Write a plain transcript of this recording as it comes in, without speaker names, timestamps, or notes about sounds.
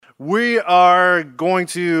We are going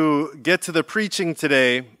to get to the preaching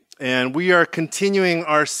today, and we are continuing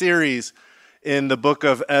our series in the book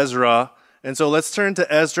of Ezra. And so let's turn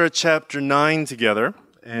to Ezra chapter 9 together,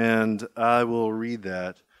 and I will read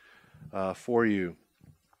that for you.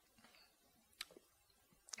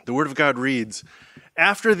 The Word of God reads,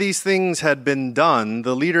 "After these things had been done,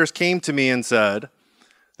 the leaders came to me and said,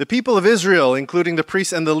 'The people of Israel, including the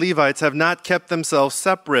priests and the Levites, have not kept themselves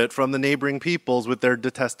separate from the neighboring peoples with their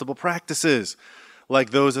detestable practices, like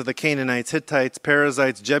those of the Canaanites, Hittites,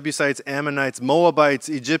 Perizzites, Jebusites, Ammonites, Moabites,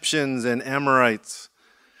 Egyptians, and Amorites.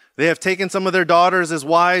 They have taken some of their daughters as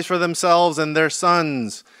wives for themselves and their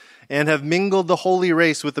sons, and have mingled the holy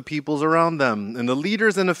race with the peoples around them. And the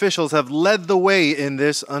leaders and officials have led the way in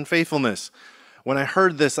this unfaithfulness.' When I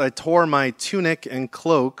heard this, I tore my tunic and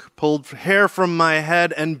cloak, pulled hair from my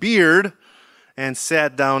head and beard, and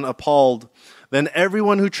sat down appalled. Then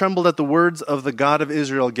everyone who trembled at the words of the God of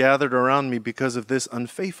Israel gathered around me because of this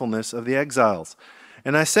unfaithfulness of the exiles.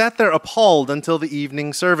 And I sat there appalled until the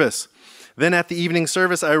evening service. Then at the evening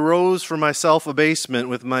service, I rose from my self-abasement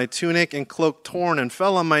with my tunic and cloak torn and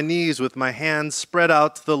fell on my knees with my hands spread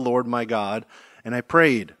out to the Lord my God, and I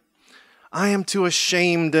prayed, 'I am too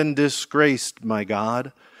ashamed and disgraced, my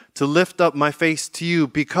God, to lift up my face to you,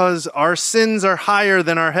 because our sins are higher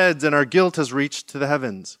than our heads, and our guilt has reached to the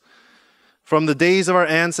heavens. From the days of our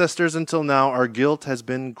ancestors until now, our guilt has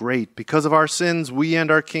been great. Because of our sins, we and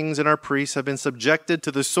our kings and our priests have been subjected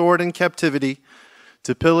to the sword and captivity,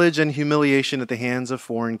 to pillage and humiliation at the hands of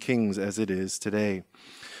foreign kings, as it is today.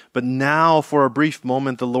 But now, for a brief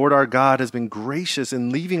moment, the Lord our God has been gracious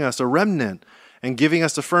in leaving us a remnant and giving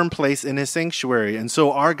us a firm place in his sanctuary. And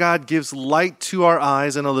so our God gives light to our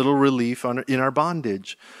eyes and a little relief in our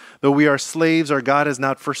bondage. Though we are slaves, our God has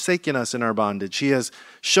not forsaken us in our bondage. He has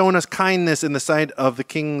shown us kindness in the sight of the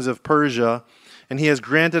kings of Persia, and he has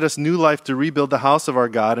granted us new life to rebuild the house of our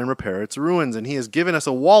God and repair its ruins. And he has given us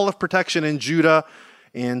a wall of protection in Judah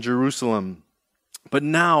and Jerusalem. But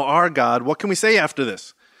now, our God, what can we say after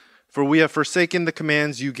this? For we have forsaken the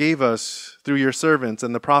commands you gave us through your servants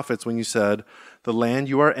and the prophets when you said, 'The land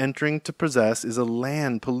you are entering to possess is a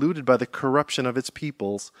land polluted by the corruption of its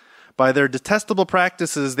peoples. By their detestable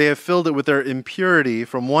practices, they have filled it with their impurity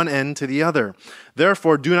from one end to the other.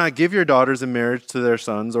 Therefore, do not give your daughters in marriage to their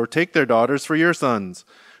sons, or take their daughters for your sons.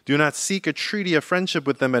 Do not seek a treaty of friendship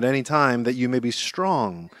with them at any time, that you may be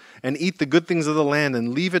strong and eat the good things of the land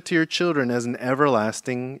and leave it to your children as an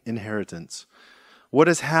everlasting inheritance. What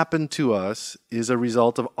has happened to us is a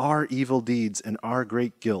result of our evil deeds and our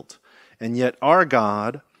great guilt. And yet, our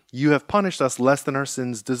God, you have punished us less than our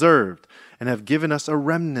sins deserved, and have given us a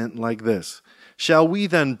remnant like this. Shall we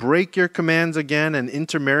then break your commands again and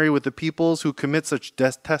intermarry with the peoples who commit such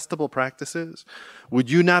detestable practices? Would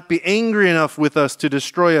you not be angry enough with us to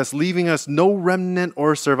destroy us, leaving us no remnant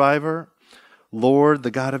or survivor? Lord,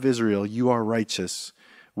 the God of Israel, you are righteous.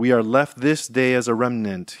 We are left this day as a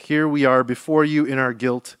remnant. Here we are before you in our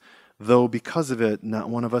guilt, though because of it, not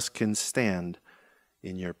one of us can stand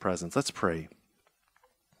in your presence.'" Let's pray.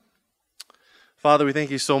 Father, we thank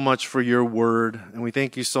you so much for your word, and we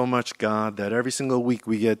thank you so much, God, that every single week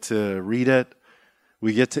we get to read it,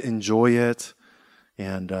 we get to enjoy it,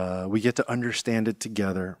 and we get to understand it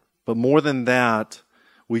together. But more than that,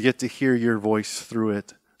 we get to hear your voice through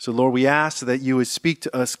it. So Lord, we ask that you would speak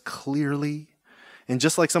to us clearly, and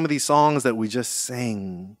just like some of these songs that we just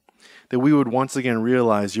sang, that we would once again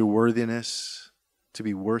realize your worthiness to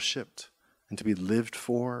be worshiped and to be lived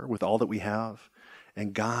for with all that we have.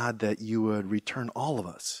 And God, that you would return all of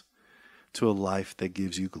us to a life that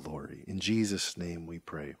gives you glory. In Jesus' name we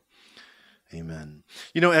pray. Amen.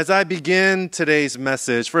 You know, as I begin today's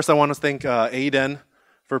message, first I want to thank Aiden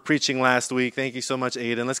for preaching last week. Thank you so much,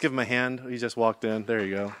 Aiden. Let's give him a hand. He just walked in. There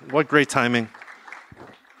you go. What great timing.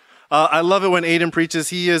 I love it when Aiden preaches.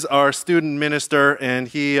 He is our student minister, and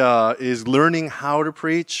he is learning how to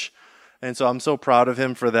preach. And so I'm so proud of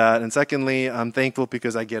him for that. And secondly, I'm thankful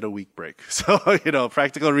because I get a week break. So,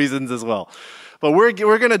 practical reasons as well. But we're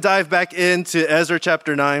going to dive back into Ezra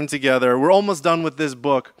chapter 9 together. We're almost done with this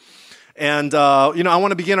book. And, I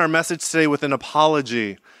want to begin our message today with an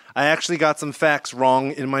apology. I actually got some facts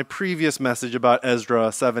wrong in my previous message about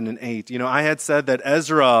Ezra 7 and 8. I had said that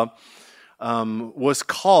Ezra was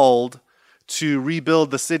called to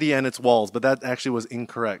rebuild the city and its walls, but that actually was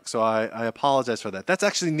incorrect. So I apologize for that. That's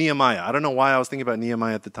actually Nehemiah. I don't know why I was thinking about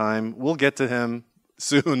Nehemiah at the time. We'll get to him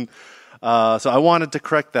soon. So I wanted to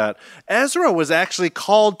correct that. Ezra was actually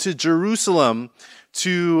called to Jerusalem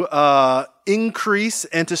to increase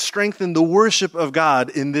and to strengthen the worship of God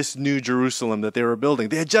in this new Jerusalem that they were building.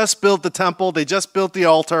 They had just built the temple. They just built the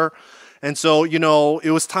altar. And so,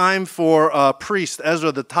 it was time for priest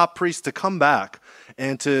Ezra, the top priest, to come back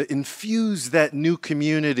and to infuse that new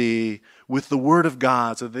community with the word of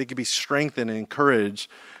God so that they could be strengthened and encouraged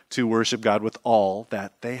to worship God with all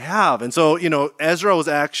that they have. And so, Ezra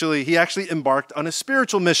he actually embarked on a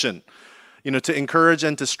spiritual mission, to encourage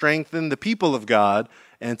and to strengthen the people of God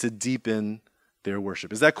and to deepen their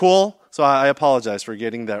worship. Is that cool? So I apologize for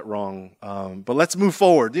getting that wrong. But let's move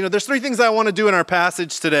forward. There's three things I want to do in our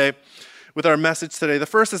passage today, with our message today. The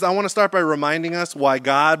first is I want to start by reminding us why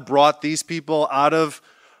God brought these people out of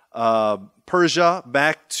Persia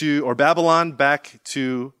Babylon back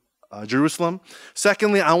to Jerusalem.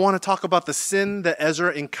 Secondly, I want to talk about the sin that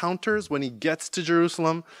Ezra encounters when he gets to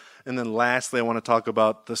Jerusalem. And then lastly, I want to talk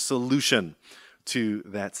about the solution to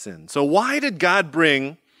that sin. So why did God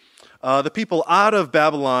bring the people out of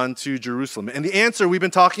Babylon to Jerusalem? And the answer, we've been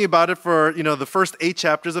talking about it for, the first 8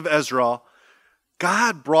 chapters of Ezra.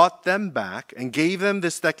 God brought them back and gave them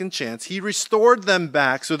this second chance. He restored them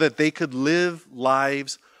back so that they could live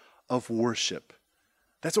lives of worship.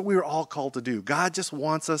 That's what we were all called to do. God just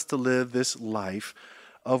wants us to live this life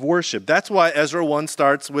of worship. That's why Ezra 1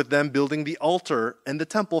 starts with them building the altar and the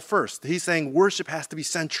temple first. He's saying worship has to be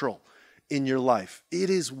central in your life.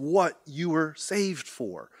 It is what you were saved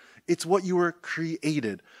for. It's what you were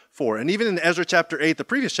created for. And even in Ezra chapter 8, the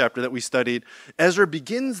previous chapter that we studied, Ezra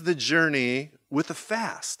begins the journey with a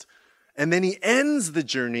fast. And then he ends the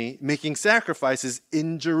journey making sacrifices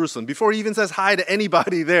in Jerusalem. Before he even says hi to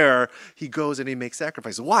anybody there, he goes and he makes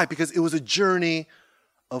sacrifices. Why? Because it was a journey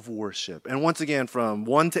of worship. And once again, from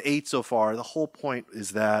 1 to 8 so far, the whole point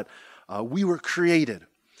is that we were created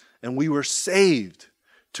and we were saved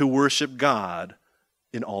to worship God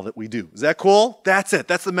in all that we do. Is that cool? That's it.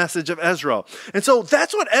 That's the message of Ezra. And so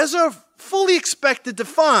that's what Ezra fully expected to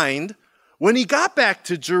find when he got back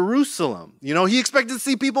to Jerusalem. He expected to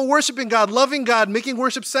see people worshiping God, loving God, making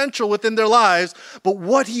worship central within their lives. But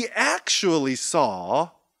what he actually saw,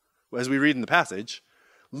 as we read in the passage,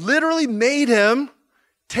 literally made him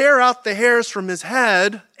tear out the hairs from his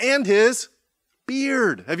head and his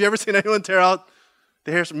beard. Have you ever seen anyone tear out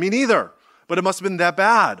the hairs? Me neither. But it must have been that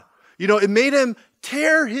bad. It made him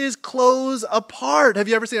tear his clothes apart. Have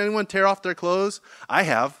you ever seen anyone tear off their clothes? I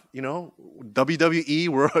have. WWE,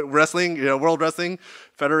 World Wrestling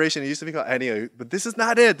Federation. It used to be called anyway, but this is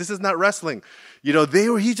not it. This is not wrestling.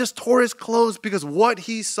 He just tore his clothes because what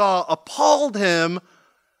he saw appalled him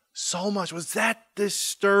so much. Was that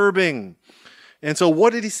disturbing? And so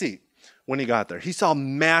what did he see when he got there? He saw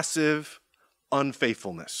massive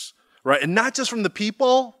unfaithfulness, right? And not just from the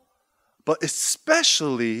people, but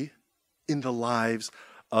especially in the lives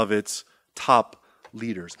of its top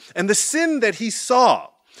leaders. And the sin that he saw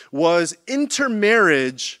was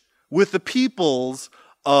intermarriage with the peoples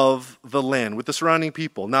of the land, with the surrounding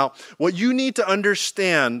people. Now, what you need to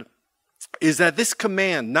understand is that this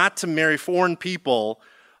command not to marry foreign people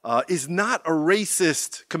is not a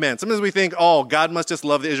racist command. Sometimes we think, God must just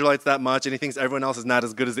love the Israelites that much, and he thinks everyone else is not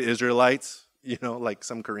as good as the Israelites, like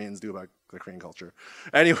some Koreans do about the Korean culture.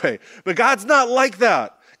 Anyway, but God's not like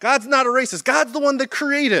that. God's not a racist. God's the one that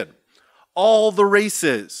created all the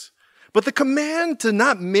races. But the command to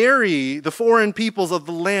not marry the foreign peoples of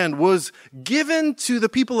the land was given to the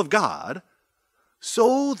people of God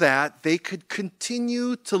so that they could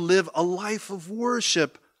continue to live a life of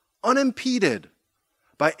worship unimpeded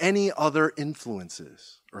by any other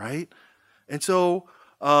influences, right? And so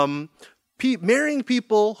marrying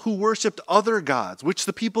people who worshiped other gods, which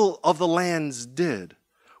the people of the lands did,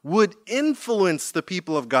 would influence the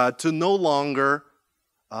people of God to no longer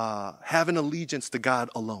have an allegiance to God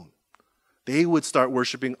alone. They would start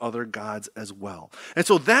worshiping other gods as well. And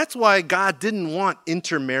so that's why God didn't want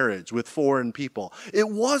intermarriage with foreign people. It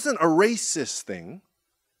wasn't a racist thing.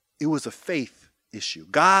 It was a faith issue.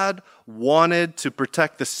 God wanted to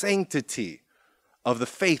protect the sanctity of the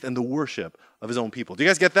faith and the worship of his own people. Do you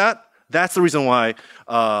guys get that? That's the reason why,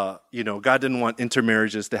 God didn't want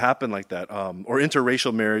intermarriages to happen like that, or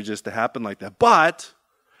interracial marriages to happen like that.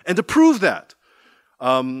 And to prove that,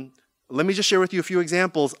 let me just share with you a few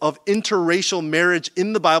examples of interracial marriage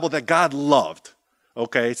in the Bible that God loved.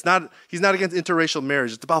 Okay, he's not against interracial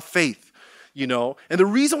marriage. It's about faith, And the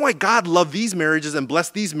reason why God loved these marriages and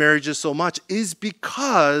blessed these marriages so much is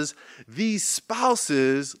because these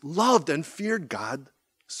spouses loved and feared God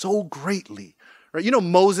so greatly. Right?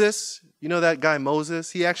 Moses, that guy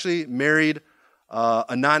Moses, he actually married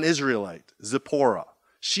a non-Israelite, Zipporah.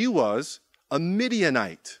 She was a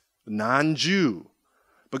Midianite, non-Jew.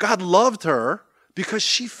 But God loved her because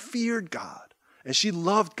she feared God and she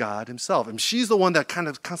loved God himself. And she's the one that kind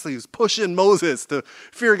of constantly was pushing Moses to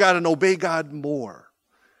fear God and obey God more.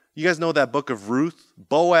 You guys know that book of Ruth?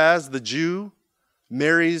 Boaz, the Jew,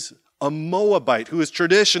 marries a Moabite who is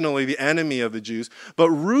traditionally the enemy of the Jews. But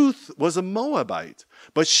Ruth was a Moabite.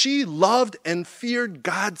 But she loved and feared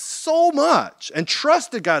God so much and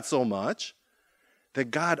trusted God so much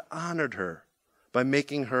that God honored her by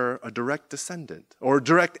making her a direct descendant or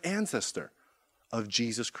direct ancestor of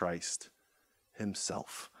Jesus Christ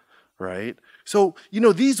himself, right? So,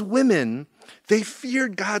 these women, they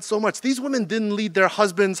feared God so much. These women didn't lead their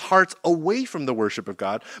husbands' hearts away from the worship of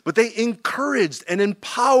God, but they encouraged and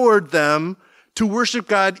empowered them to worship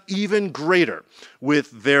God even greater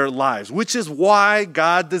with their lives, which is why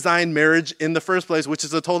God designed marriage in the first place, which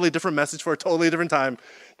is a totally different message for a totally different time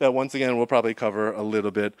that, once again, we'll probably cover a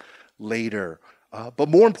little bit later. But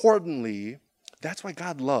more importantly, that's why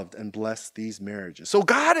God loved and blessed these marriages. So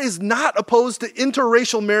God is not opposed to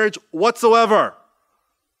interracial marriage whatsoever.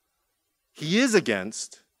 He is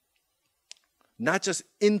against not just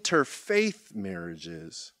interfaith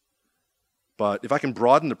marriages, but if I can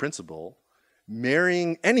broaden the principle,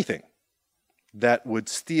 marrying anything that would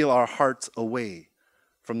steal our hearts away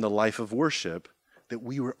from the life of worship that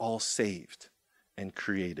we were all saved and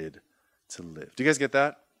created to live. Do you guys get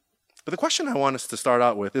that? But the question I want us to start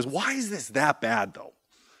out with is, why is this that bad, though?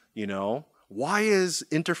 Why is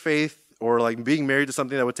interfaith or like being married to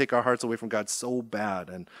something that would take our hearts away from God so bad?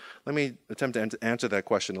 And let me attempt to answer that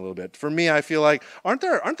question a little bit. For me, I feel like, aren't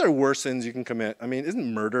there worse sins you can commit? I mean,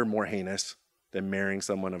 isn't murder more heinous than marrying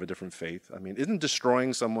someone of a different faith? I mean, isn't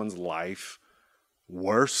destroying someone's life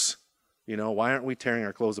worse? Why aren't we tearing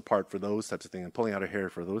our clothes apart for those types of things and pulling out our hair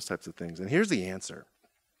for those types of things? And here's the answer.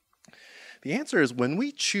 The answer is, when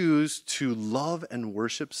we choose to love and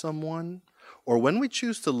worship someone, or when we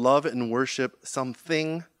choose to love and worship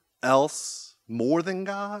something else more than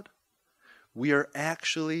God, we are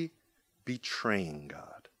actually betraying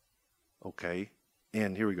God. Okay?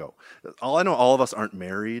 And here we go. I know all of us aren't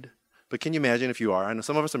married, but can you imagine if you are? I know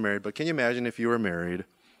some of us are married, but can you imagine if you were married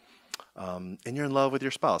and you're in love with your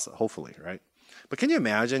spouse, hopefully, right? But can you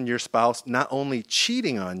imagine your spouse not only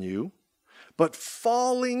cheating on you, but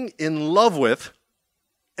falling in love with,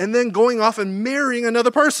 and then going off and marrying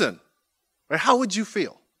another person? Right? How would you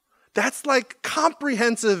feel? That's like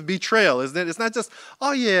comprehensive betrayal, isn't it? It's not just,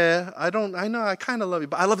 oh yeah, I know, I kind of love you,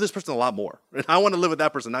 but I love this person a lot more. And I want to live with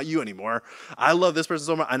that person, not you anymore. I love this person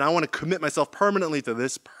so much, and I want to commit myself permanently to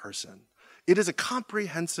this person. It is a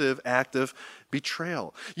comprehensive act of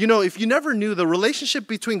betrayal. If you never knew, the relationship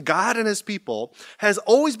between God and his people has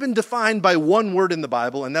always been defined by one word in the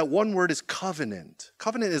Bible, and that one word is covenant.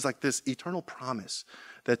 Covenant is like this eternal promise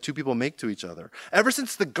that two people make to each other. Ever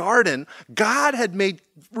since the garden, God had made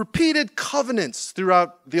repeated covenants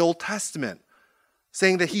throughout the Old Testament,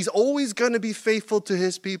 saying that he's always going to be faithful to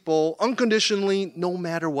his people unconditionally, no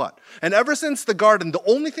matter what. And ever since the garden, the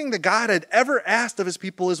only thing that God had ever asked of his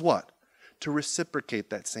people is what? To reciprocate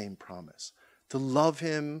that same promise, to love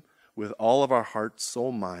him with all of our heart,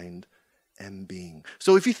 soul, mind, and being.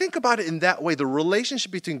 So if you think about it in that way, the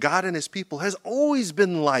relationship between God and his people has always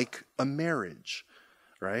been like a marriage,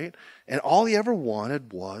 right? And all he ever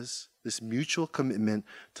wanted was this mutual commitment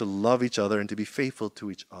to love each other and to be faithful to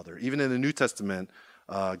each other. Even in the New Testament,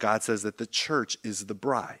 God says that the church is the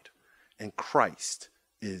bride and Christ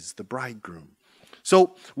is the bridegroom.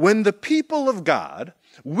 So when the people of God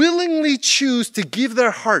willingly choose to give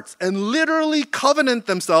their hearts and literally covenant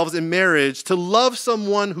themselves in marriage to love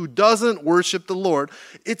someone who doesn't worship the Lord,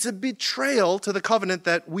 it's a betrayal to the covenant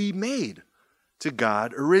that we made to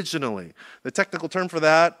God originally. The technical term for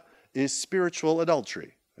that is spiritual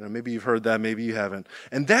adultery. Maybe you've heard that, maybe you haven't.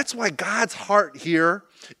 And that's why God's heart here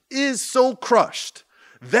is so crushed.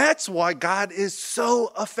 That's why God is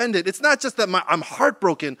so offended. It's not just that I'm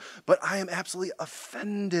heartbroken, but I am absolutely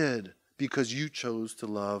offended because you chose to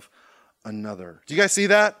love another. Do you guys see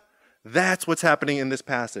that? That's what's happening in this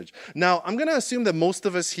passage. Now, I'm going to assume that most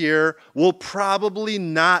of us here will probably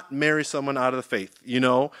not marry someone out of the faith.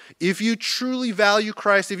 If you truly value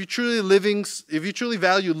Christ, if you truly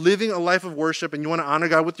value living a life of worship and you want to honor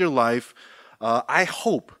God with your life, I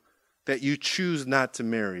hope that you choose not to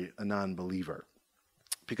marry a non-believer.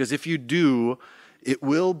 Because if you do, it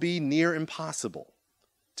will be near impossible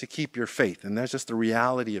to keep your faith. And that's just the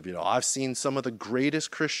reality of it all. I've seen some of the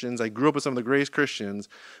greatest Christians. I grew up with some of the greatest Christians,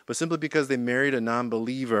 but simply because they married a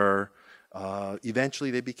non-believer, eventually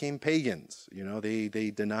they became pagans.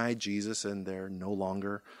 They denied Jesus and they're no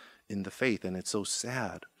longer in the faith. And it's so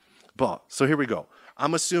sad. So here we go.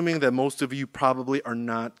 I'm assuming that most of you probably are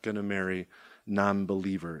not going to marry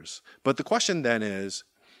non-believers. But the question then is,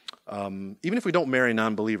 even if we don't marry a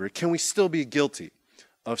non-believer, can we still be guilty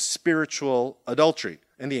of spiritual adultery?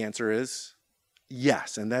 And the answer is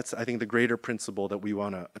Yes, and that's, I think, the greater principle that we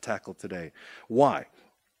want to tackle today. Why?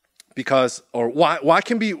 Because, or why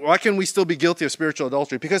can we still be guilty of spiritual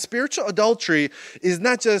adultery? Because spiritual adultery is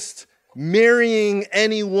not just marrying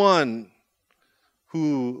anyone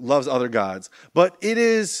who loves other gods, but it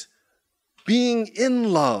is being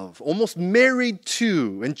in love, almost married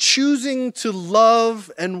to, and choosing to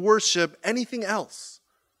love and worship anything else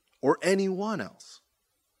or anyone else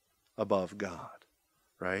above God,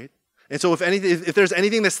 right? And so if there's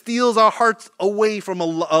anything that steals our hearts away from a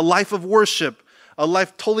life of worship, a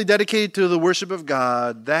life totally dedicated to the worship of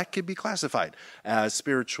God, that could be classified as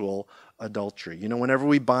spiritual adultery. You know, whenever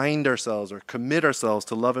we bind ourselves or commit ourselves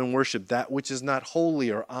to love and worship that which is not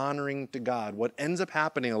holy or honoring to God, what ends up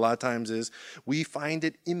happening a lot of times is we find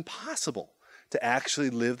it impossible to actually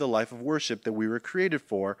live the life of worship that we were created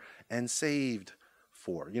for and saved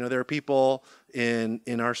for. You know, there are people in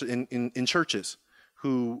churches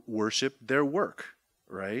who worship their work,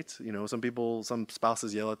 right? You know, some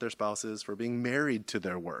spouses yell at their spouses for being married to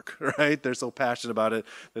their work, right? They're so passionate about it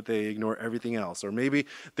that they ignore everything else. Or maybe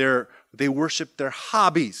they worship their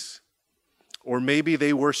hobbies. Or maybe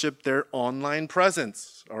they worship their online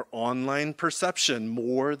presence or online perception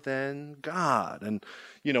more than God. And,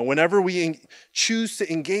 you know, whenever we choose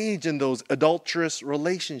to engage in those adulterous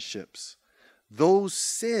relationships, those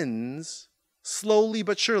sins slowly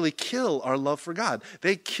but surely kill our love for God.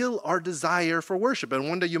 They kill our desire for worship. And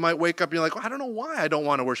one day you might wake up and you're like, well, I don't know why I don't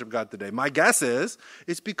want to worship God today. My guess is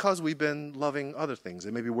it's because we've been loving other things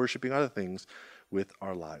and maybe worshiping other things with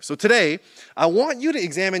our lives. So today, I want you to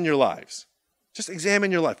examine your lives. Just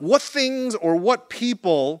examine your life. What things or what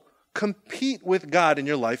people compete with God in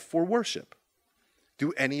your life for worship?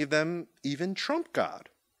 Do any of them even trump God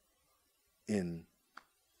in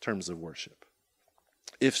terms of worship?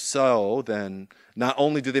 If so, then not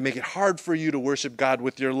only do they make it hard for you to worship God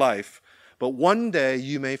with your life, but one day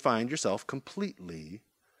you may find yourself completely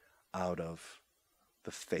out of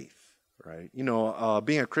the faith, right? You know,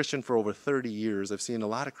 being a Christian for over 30 years, I've seen a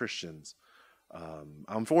lot of Christians.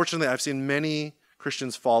 Unfortunately, I've seen many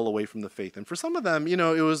Christians fall away from the faith. And for some of them, you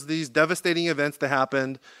know, it was these devastating events that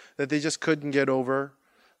happened that they just couldn't get over.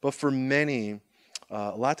 But for many,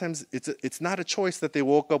 a lot of times it's not a choice that they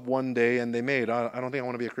woke up one day and they made. I don't think I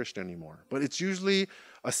want to be a Christian anymore. But it's usually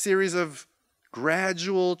a series of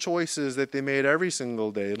gradual choices that they made every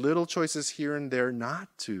single day, little choices here and there not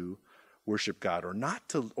to worship God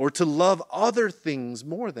or to love other things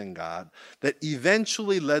more than God, that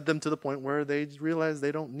eventually led them to the point where they realized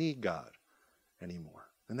they don't need God anymore.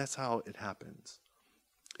 And that's how it happens.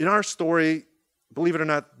 In our story, believe it or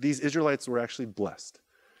not, these Israelites were actually blessed,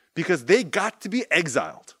 because they got to be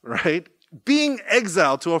exiled, right? Being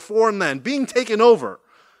exiled to a foreign land, being taken over,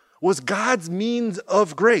 was God's means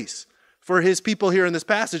of grace for his people here in this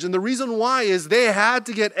passage. And the reason why is they had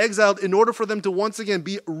to get exiled in order for them to once again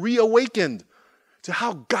be reawakened to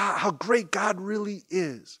how great God really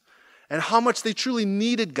is and how much they truly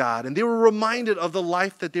needed God. And they were reminded of the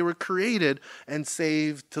life that they were created and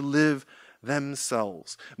saved to live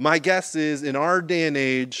themselves. My guess is in our day and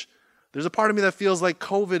age, there's a part of me that feels like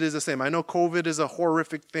COVID is the same. I know COVID is a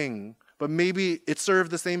horrific thing, but maybe it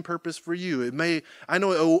served the same purpose for you. I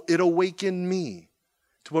know it awakened me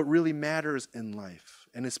to what really matters in life.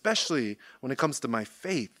 And especially when it comes to my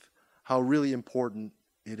faith, how really important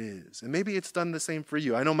it is. And maybe it's done the same for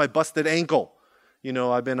you. I know my busted ankle. You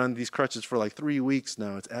know, I've been on these crutches for like 3 weeks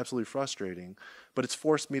now. It's absolutely frustrating. But it's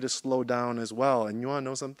forced me to slow down as well. And you want to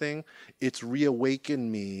know something? It's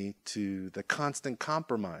reawakened me to the constant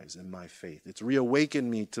compromise in my faith. It's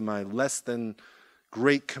reawakened me to my less than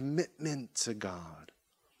great commitment to God.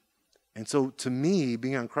 And so to me,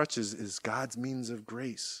 being on crutches is God's means of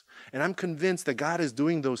grace. And I'm convinced that God is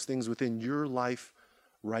doing those things within your life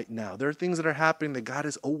right now. There are things that are happening that God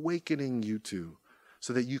is awakening you to,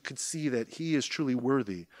 so that you could see that he is truly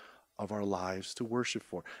worthy of our lives to worship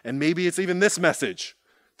for. And maybe it's even this message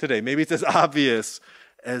today. Maybe it's as obvious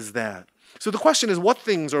as that. So the question is, what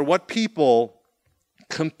things or what people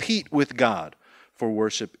compete with God for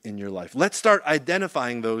worship in your life? Let's start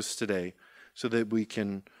identifying those today so that we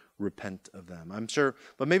can repent of them. I'm sure,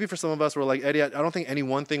 but maybe for some of us, we're like, Eddie, I don't think any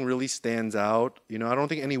one thing really stands out. You know, I don't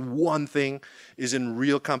think any one thing is in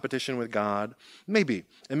real competition with God. Maybe,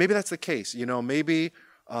 and maybe that's the case. You know, maybe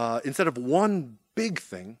instead of one big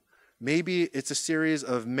thing, maybe it's a series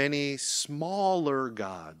of many smaller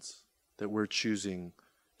gods that we're choosing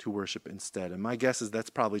to worship instead. And my guess is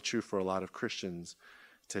that's probably true for a lot of Christians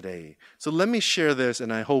today. So let me share this,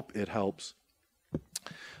 and I hope it helps.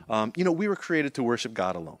 You know, we were created to worship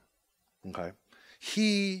God alone. Okay,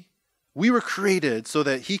 he We were created so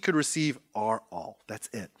that he could receive our all. That's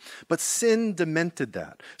it. But sin demented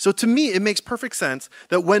that. So to me, it makes perfect sense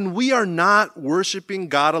that when we are not worshiping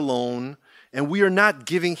God alone and we are not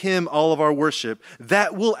giving him all of our worship,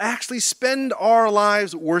 that we'll actually spend our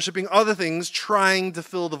lives worshiping other things, trying to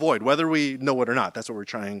fill the void, whether we know it or not. That's what we're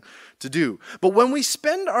trying to do. But when we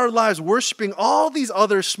spend our lives worshiping all these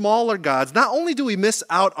other smaller gods, not only do we miss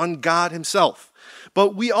out on God himself,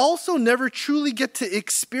 but we also never truly get to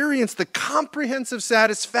experience the comprehensive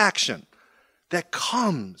satisfaction that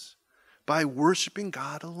comes by worshiping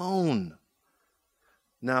God alone.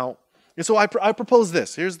 Now, and so I propose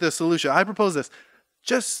this. Here's the solution. I propose this.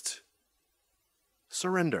 Just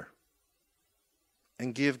surrender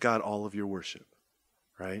and give God all of your worship,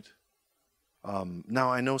 right?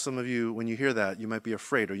 Now, I know some of you, when you hear that, you might be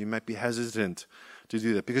afraid or you might be hesitant to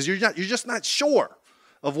do that because you're just not sure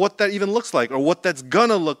of what that even looks like or what that's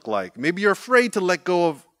gonna look like. Maybe you're afraid to let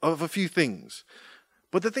go of a few things.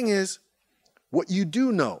 But the thing is, what you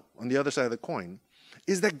do know on the other side of the coin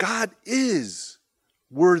is that God is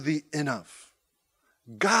worthy enough.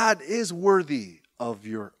 God is worthy of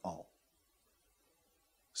your all.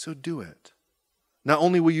 So do it. Not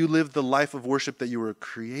only will you live the life of worship that you were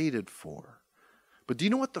created for, but do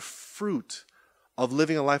you know what the fruit of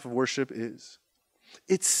living a life of worship is?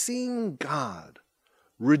 It's seeing God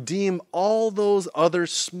redeem all those other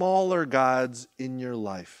smaller gods in your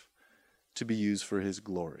life to be used for his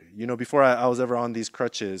glory. You know, before I was ever on these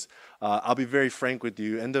crutches, I'll be very frank with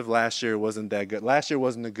you, end of last year wasn't that good. Last year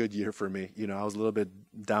wasn't a good year for me. You know, I was a little bit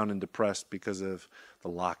down and depressed because of the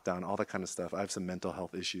lockdown, all that kind of stuff. I have some mental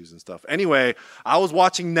health issues and stuff. Anyway, I was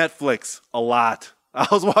watching Netflix a lot. I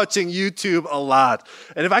was watching YouTube a lot.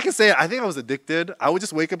 And if I can say it, I think I was addicted. I would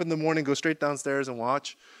just wake up in the morning, go straight downstairs and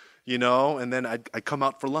watch, you know, and then I'd come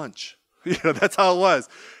out for lunch. You know, that's how it was.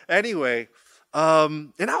 Anyway,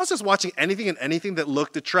 and I was just watching anything and anything that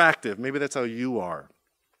looked attractive. Maybe that's how you are.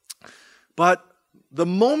 But the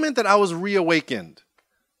moment that I was reawakened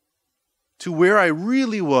to where I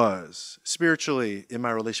really was spiritually in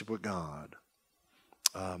my relationship with God,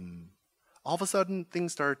 all of a sudden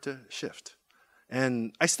things started to shift.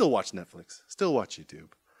 And I still watch Netflix, still watch YouTube.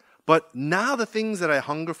 But now the things that I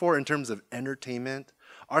hunger for in terms of entertainment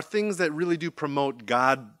are things that really do promote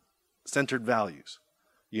God-centered values.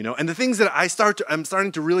 You know, and the things that I'm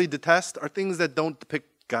starting to really detest are things that don't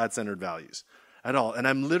depict God-centered values at all. And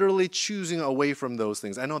I'm literally choosing away from those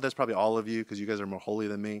things. I know that's probably all of you because you guys are more holy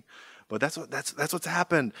than me, but that's what's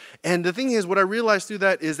happened. And the thing is, what I realized through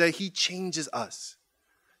that is that he changes us.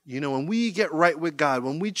 You know, when we get right with God,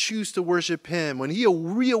 when we choose to worship him, when he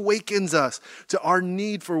reawakens us to our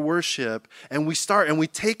need for worship, and we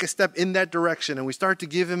take a step in that direction and we start to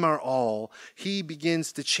give him our all, he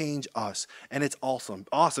begins to change us. And it's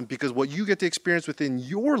awesome because what you get to experience within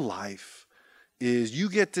your life is you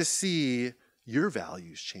get to see your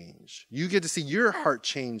values change. You get to see your heart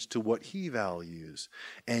change to what he values,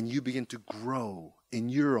 and you begin to grow in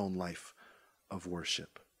your own life of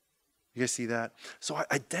worship. You guys see that? So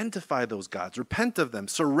identify those gods, repent of them,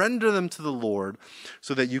 surrender them to the Lord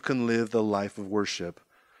so that you can live the life of worship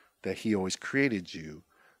that he always created you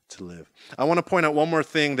to live. I want to point out one more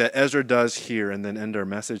thing that Ezra does here and then end our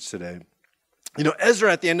message today. You know,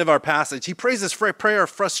 Ezra at the end of our passage, he prays this prayer of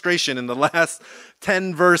frustration in the last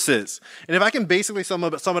 10 verses. And if I can basically sum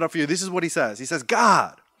it up for you, this is what he says. He says,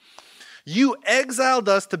 God, you exiled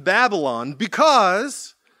us to Babylon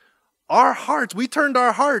because we turned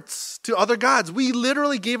our hearts to other gods. We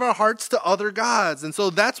literally gave our hearts to other gods. And so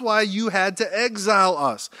that's why you had to exile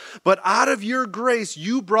us. But out of your grace,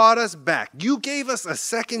 you brought us back. You gave us a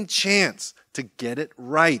second chance to get it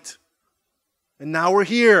right. And now we're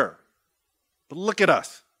here. But look at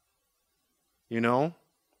us. You know,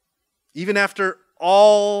 even after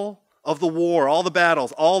all of the war, all the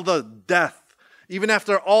battles, all the death, even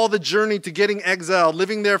after all the journey to getting exiled,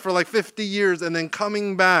 living there for like 50 years and then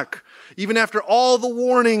coming back, even after all the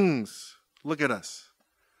warnings, look at us.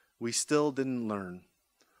 We still didn't learn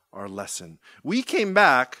our lesson. We came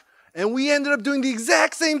back and we ended up doing the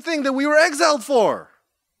exact same thing that we were exiled for.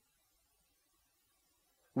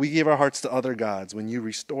 We gave our hearts to other gods when you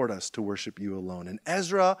restored us to worship you alone. And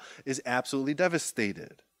Ezra is absolutely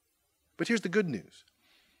devastated. But here's the good news.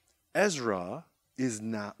 Ezra is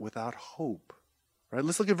not without hope. Right?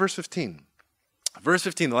 Let's look at verse 15. Verse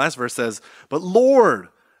 15, the last verse says, "But Lord,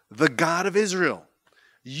 the God of Israel,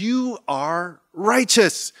 you are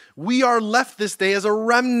righteous. We are left this day as a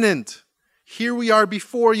remnant. Here we are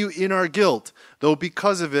before you in our guilt, though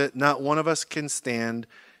because of it, not one of us can stand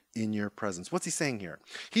in your presence." What's he saying here?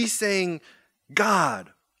 He's saying,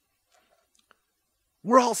 God,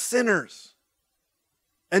 we're all sinners.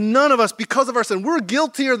 And none of us, because of our sin, we're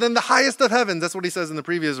guiltier than the highest of heavens. That's what he says in the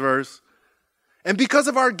previous verse. And because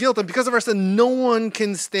of our guilt and because of our sin, no one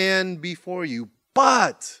can stand before you.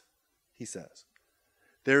 But, he says,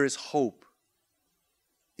 there is hope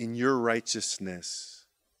in your righteousness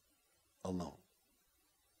alone.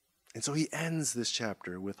 And so he ends this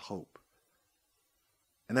chapter with hope.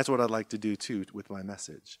 And that's what I'd like to do too with my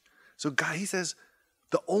message. So God, he says,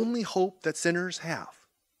 the only hope that sinners have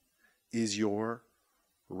is your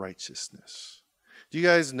righteousness. Do you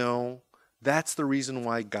guys know that's the reason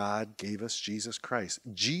why God gave us Jesus Christ?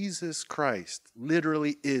 Jesus Christ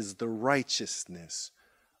literally is the righteousness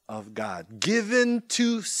of God, given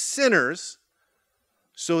to sinners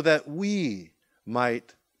so that we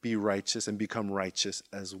might be righteous and become righteous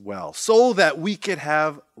as well, so that we could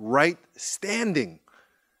have right standing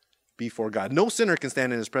before God. No sinner can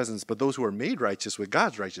stand in his presence, but those who are made righteous with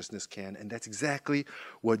God's righteousness can, and that's exactly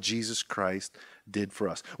what Jesus Christ did for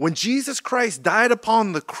us. When Jesus Christ died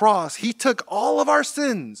upon the cross, he took all of our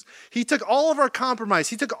sins, he took all of our compromise,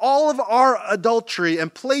 he took all of our adultery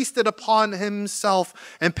and placed it upon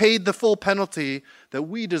himself and paid the full penalty that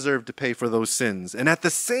we deserve to pay for those sins. And at the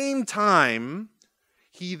same time,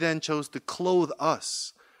 he then chose to clothe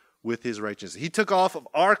us with his righteousness. He took off of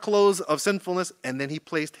our clothes of sinfulness, and then he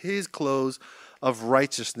placed his clothes of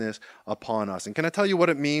righteousness upon us. And can I tell you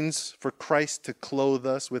what it means for Christ to clothe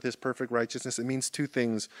us with his perfect righteousness? It means two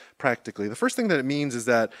things practically. The first thing that it means is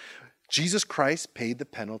that Jesus Christ paid the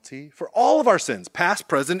penalty for all of our sins, past,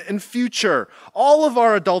 present, and future, all of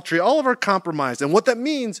our adultery, all of our compromise. And what that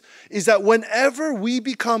means is that whenever we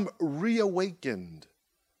become reawakened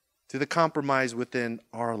to the compromise within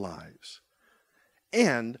our lives,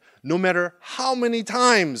 and no matter how many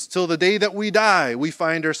times till the day that we die, we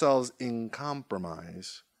find ourselves in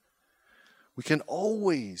compromise, we can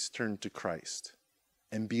always turn to Christ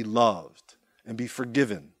and be loved and be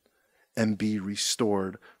forgiven and be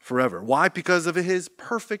restored forever. Why? Because of his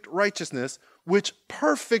perfect righteousness, which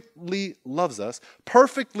perfectly loves us,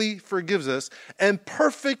 perfectly forgives us, and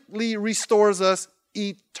perfectly restores us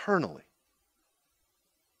eternally.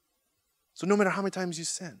 So no matter how many times you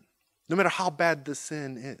sin, no matter how bad the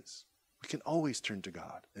sin is, we can always turn to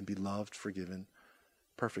God and be loved, forgiven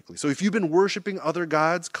perfectly. So if you've been worshiping other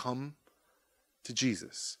gods, come to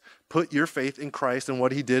Jesus. Put your faith in Christ and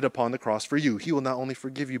what he did upon the cross for you. He will not only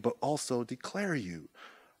forgive you, but also declare you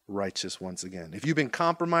righteous once again. If you've been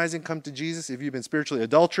compromising, come to Jesus. If you've been spiritually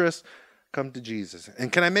adulterous, come to Jesus.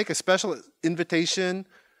 And can I make a special invitation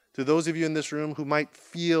to those of you in this room who might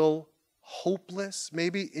feel hopeless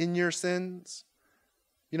maybe in your sins?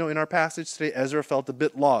 You know, in our passage today, Ezra felt a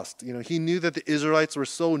bit lost. You know, he knew that the Israelites were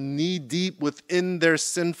so knee-deep within their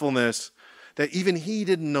sinfulness that even he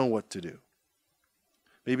didn't know what to do.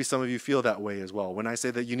 Maybe some of you feel that way as well. When I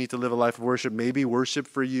say that you need to live a life of worship, maybe worship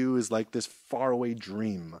for you is like this faraway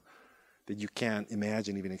dream that you can't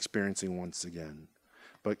imagine even experiencing once again.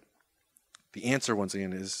 But the answer, once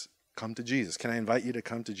again, is come to Jesus. Can I invite you to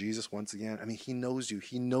come to Jesus once again? I mean, he knows you.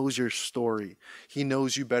 He knows your story. He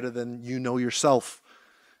knows you better than you know yourself.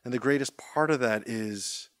 And the greatest part of that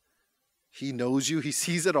is he knows you, he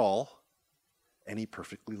sees it all, and he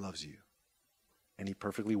perfectly loves you. And he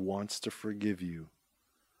perfectly wants to forgive you.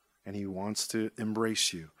 And he wants to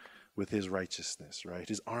embrace you with his righteousness, right?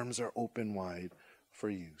 His arms are open wide for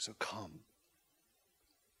you. So come.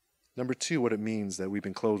 Number two, what it means that we've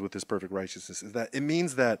been clothed with his perfect righteousness is that it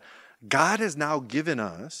means that God has now given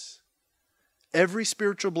us every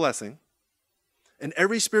spiritual blessing and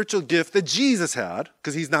every spiritual gift that Jesus had,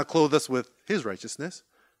 because he's now clothed us with his righteousness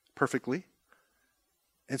perfectly.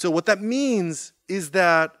 And so what that means is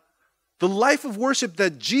that the life of worship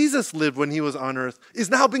that Jesus lived when he was on earth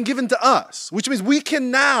is now been given to us, which means we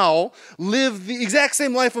can now live the exact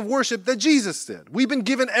same life of worship that Jesus did. We've been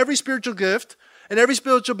given every spiritual gift and every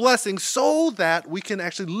spiritual blessing so that we can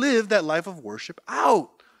actually live that life of worship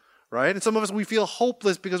out, right? And some of us, we feel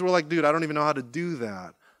hopeless because we're like, dude, I don't even know how to do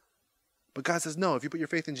that. But God says, no, if you put your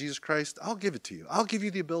faith in Jesus Christ, I'll give it to you. I'll give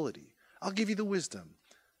you the ability. I'll give you the wisdom.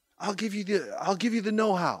 I'll give you the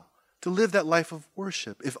know-how to live that life of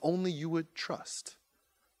worship if only you would trust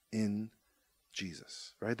in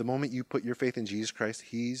Jesus, right? The moment you put your faith in Jesus Christ,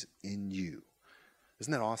 he's in you.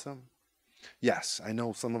 Isn't that awesome? Yes, I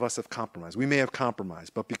know some of us have compromised. We may have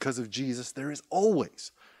compromised, but because of Jesus, there is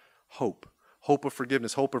always hope. Hope of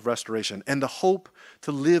forgiveness, hope of restoration, and the hope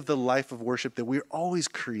to live the life of worship that we're always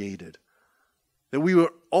created, that we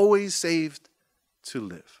were always saved to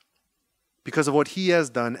live. Because of what he has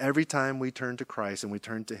done, every time we turn to Christ and we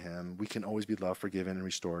turn to him, we can always be loved, forgiven, and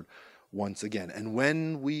restored once again. And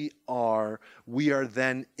when we are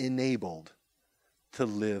then enabled to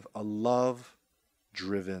live a love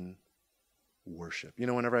love-driven worship. You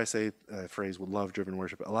know, whenever I say a phrase with love-driven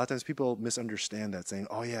worship, a lot of times people misunderstand that, saying,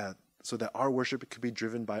 oh yeah, so that our worship could be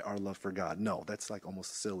driven by our love for God. No, that's like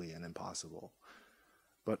almost silly and impossible.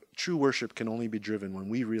 But true worship can only be driven when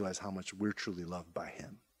we realize how much we're truly loved by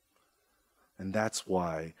him. And that's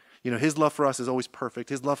why, you know, his love for us is always perfect.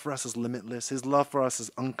 His love for us is limitless. His love for us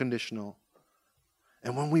is unconditional.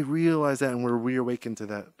 And when we realize that and we're reawakened to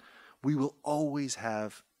that, we will always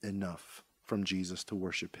have enough from Jesus to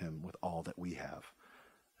worship him with all that we have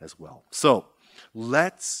as well. So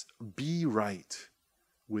let's be right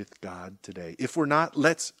with God today. If we're not,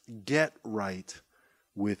 let's get right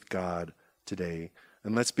with God today.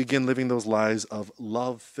 And let's begin living those lives of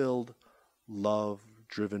love-filled,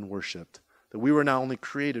 love-driven worship that we were not only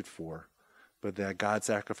created for, but that God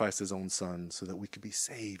sacrificed his own son so that we could be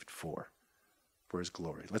saved for his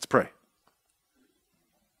glory. Let's pray.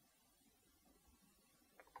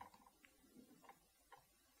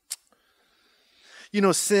 You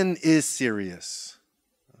know, sin is serious.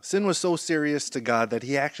 Sin was so serious to God that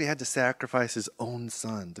he actually had to sacrifice his own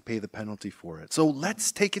son to pay the penalty for it. So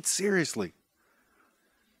let's take it seriously.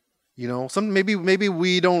 You know, maybe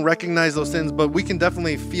we don't recognize those sins, but we can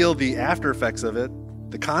definitely feel the after effects of it,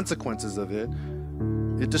 the consequences of it.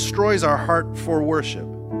 It destroys our heart for worship.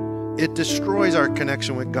 It destroys our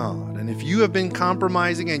connection with God. And if you have been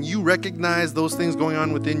compromising and you recognize those things going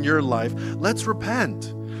on within your life, let's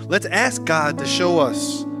repent. Let's ask God to show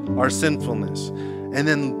us our sinfulness. And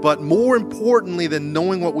then, but more importantly than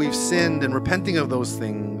knowing what we've sinned and repenting of those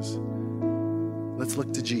things, let's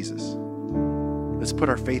look to Jesus. Let's put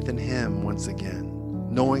our faith in him once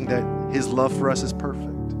again, knowing that his love for us is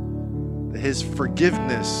perfect, that his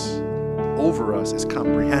forgiveness over us is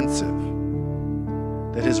comprehensive,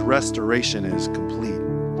 that his restoration is complete.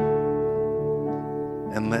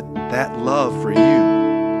 And let that love for you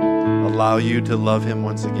allow you to love him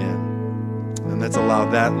once again. And let's allow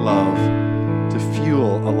that love to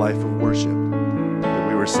fuel a life of worship that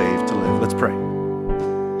we were saved to live. Let's pray.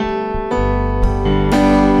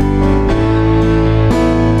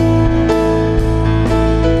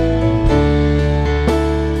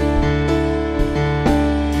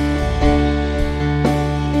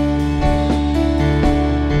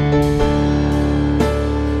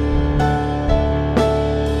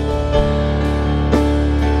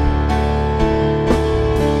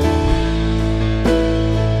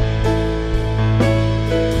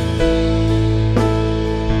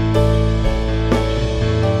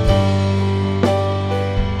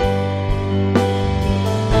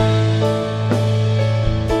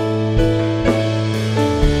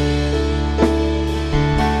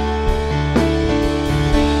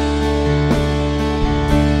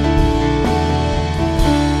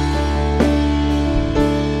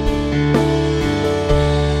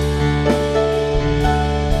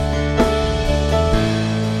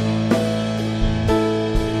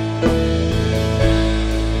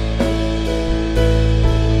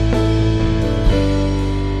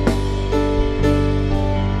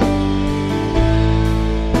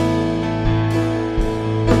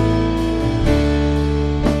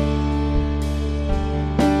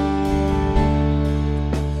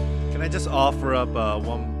 Offer up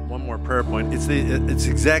one more prayer point. It's the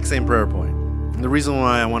exact same prayer point. And the reason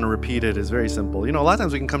why I want to repeat it is very simple. You know, a lot of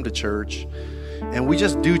times we can come to church and we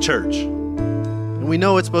just do church. And we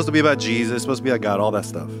know it's supposed to be about Jesus, it's supposed to be about God, all that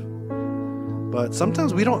stuff. But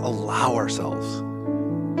sometimes we don't allow ourselves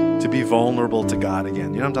to be vulnerable to God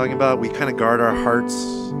again. You know what I'm talking about? We kind of guard our hearts.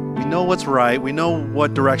 We know what's right. We know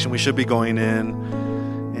what direction we should be going in.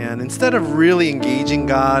 And instead of really engaging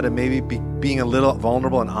God and maybe being a little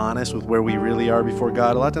vulnerable and honest with where we really are before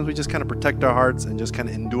God, a lot of times we just kind of protect our hearts and just kind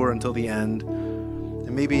of endure until the end.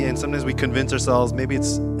 And sometimes we convince ourselves maybe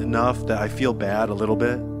it's enough that I feel bad a little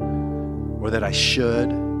bit, or that I should,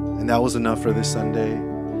 and that was enough for this Sunday.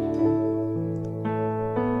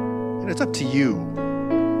 And it's up to you.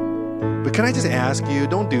 But can I just ask you,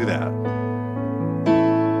 don't do that.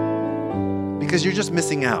 Because you're just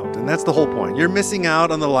missing out, and that's the whole point. You're missing out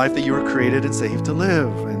on the life that you were created and saved to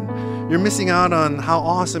live, and you're missing out on how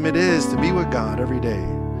awesome it is to be with God every day.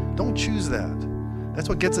 Don't choose that. That's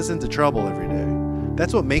what gets us into trouble every day.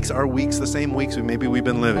 That's what makes our weeks the same weeks maybe we've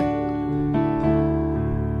been living.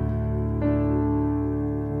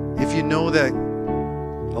 If you know that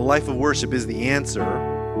a life of worship is the answer,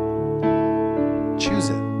 choose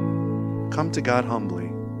it. Come to God humbly.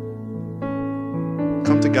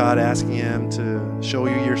 Come to God asking him to show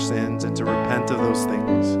you your sins and to repent of those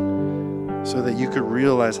things so that you could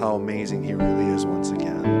realize how amazing he really is once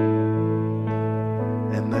again.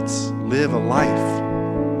 And let's live a life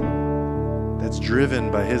that's driven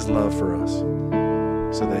by his love for us.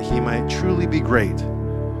 so that he might truly be great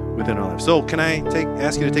within our lives. So can I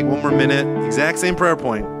ask you to take one more minute, exact same prayer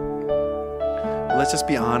point. Let's just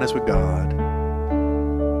be honest with God.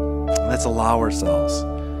 Let's allow ourselves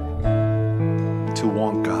to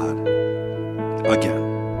want God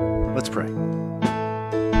again. Let's pray.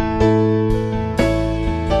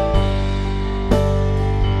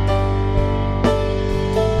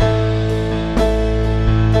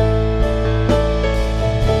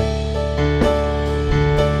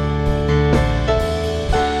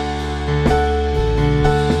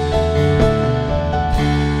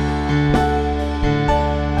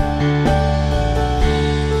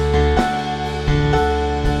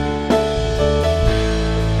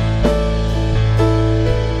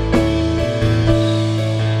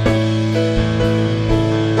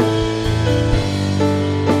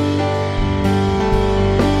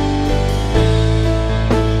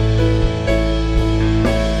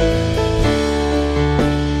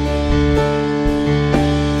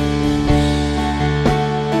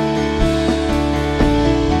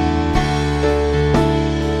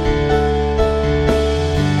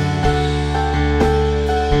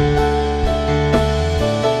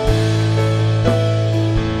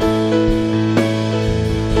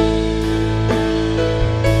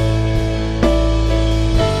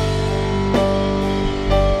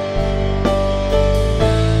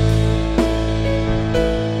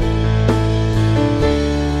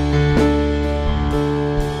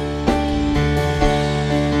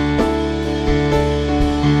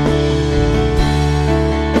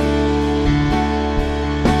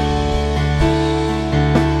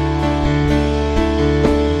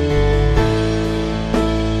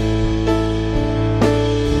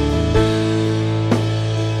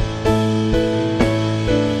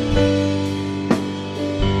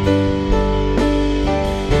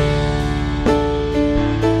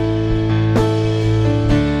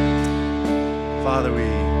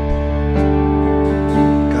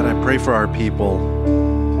 For our people.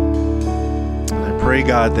 And I pray,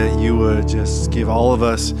 God, that you would just give all of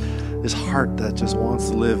us this heart that just wants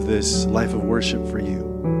to live this life of worship for you.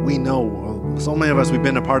 We know, so many of us, we've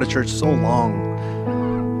been a part of church so long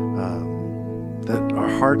that our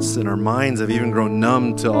hearts and our minds have even grown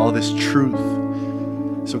numb to all this truth.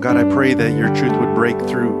 So God, I pray that your truth would break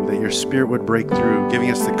through, that your spirit would break through, giving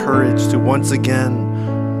us the courage to once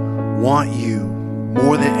again want you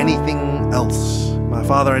more than anything else. My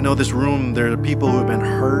Father, I know this room, there are people who have been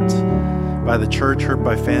hurt by the church, hurt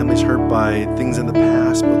by families, hurt by things in the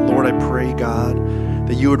past. But Lord, I pray, God,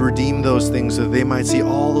 that you would redeem those things so that they might see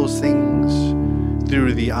all those things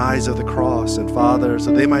through the eyes of the cross. And Father,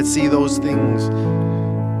 so they might see those things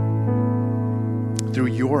through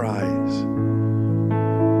your eyes.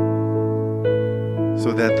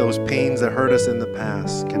 So that those pains that hurt us in the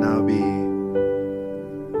past can now be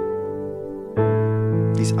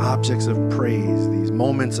these objects of praise, these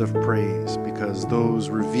moments of praise, because those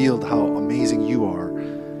revealed how amazing you are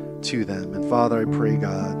to them. And Father, I pray,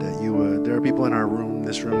 God, that you would, there are people in our room,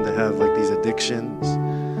 this room, that have like these addictions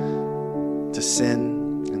to sin.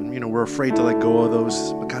 And, we're afraid to let go of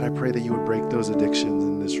those. But God, I pray that you would break those addictions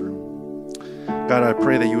in this room. God, I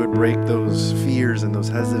pray that you would break those fears and those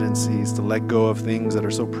hesitancies to let go of things that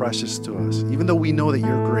are so precious to us. Even though we know that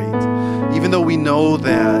you're great, even though we know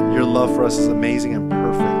that your love for us is amazing and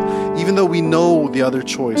perfect, even though we know the other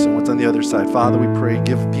choice and what's on the other side, Father, we pray,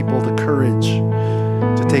 give people the courage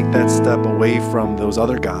to take that step away from those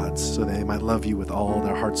other gods so they might love you with all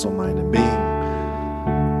their heart, soul, mind, and being.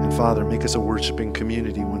 And Father, make us a worshiping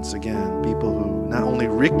community once again, people who not only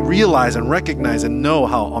realize and recognize and know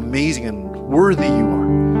how amazing and worthy you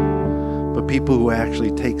are, but people who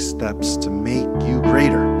actually take steps to make you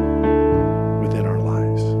greater within our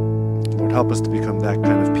lives. Lord, help us to become that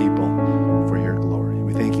kind of people for your glory.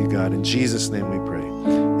 We thank you, God. In Jesus' name we pray.